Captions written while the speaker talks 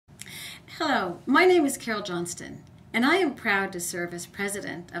Hello, my name is Carol Johnston, and I am proud to serve as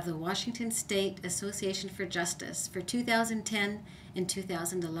president of the Washington State Association for Justice for 2010 and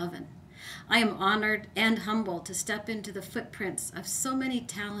 2011. I am honored and humbled to step into the footprints of so many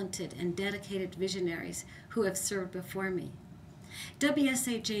talented and dedicated visionaries who have served before me.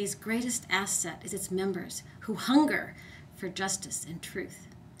 WSAJ's greatest asset is its members who hunger for justice and truth.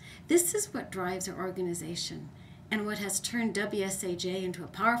 This is what drives our organization and what has turned WSAJ into a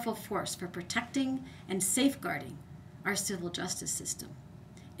powerful force for protecting and safeguarding our civil justice system.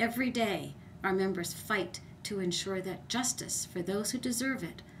 Every day, our members fight to ensure that justice for those who deserve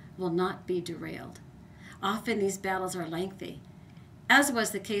it will not be derailed. Often these battles are lengthy, as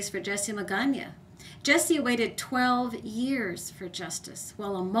was the case for Jesse Magana. Jesse waited 12 years for justice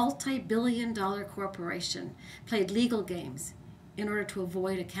while a multi-billion-dollar corporation played legal games in order to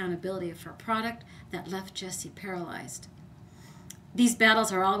avoid accountability for a product that left Jesse paralyzed. These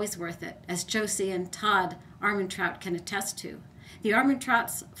battles are always worth it, as Josie and Todd Armentrout can attest to. The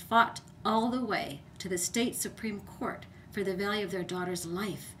Armentrouts fought all the way to the state Supreme Court for the value of their daughter's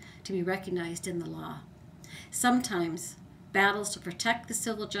life to be recognized in the law. Sometimes battles to protect the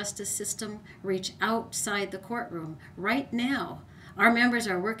civil justice system reach outside the courtroom. Right now, our members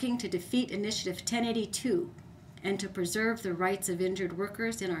are working to defeat Initiative 1082 and to preserve the rights of injured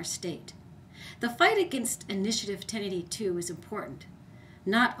workers in our state. The fight against Initiative 1082 is important,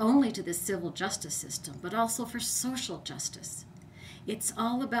 not only to the civil justice system, but also for social justice. It's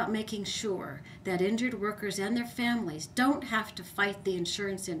all about making sure that injured workers and their families don't have to fight the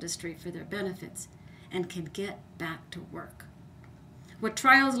insurance industry for their benefits and can get back to work. What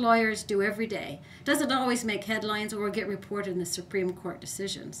trials lawyers do every day doesn't always make headlines or get reported in the Supreme Court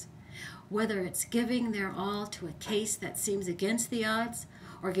decisions. Whether it's giving their all to a case that seems against the odds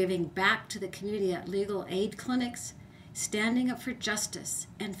or giving back to the community at legal aid clinics, standing up for justice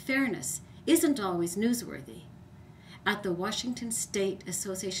and fairness isn't always newsworthy. At the Washington State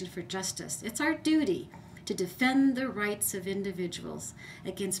Association for Justice, it's our duty to defend the rights of individuals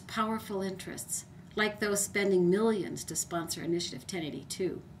against powerful interests, like those spending millions to sponsor Initiative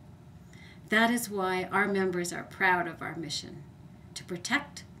 1082. That is why our members are proud of our mission to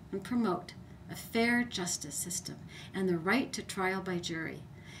protect and promote a fair justice system and the right to trial by jury,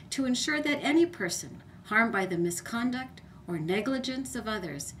 to ensure that any person harmed by the misconduct or negligence of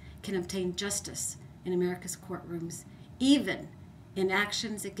others can obtain justice in America's courtrooms, even in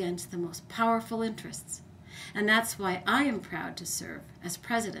actions against the most powerful interests. And that's why I am proud to serve as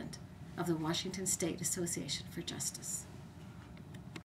president of the Washington State Association for Justice.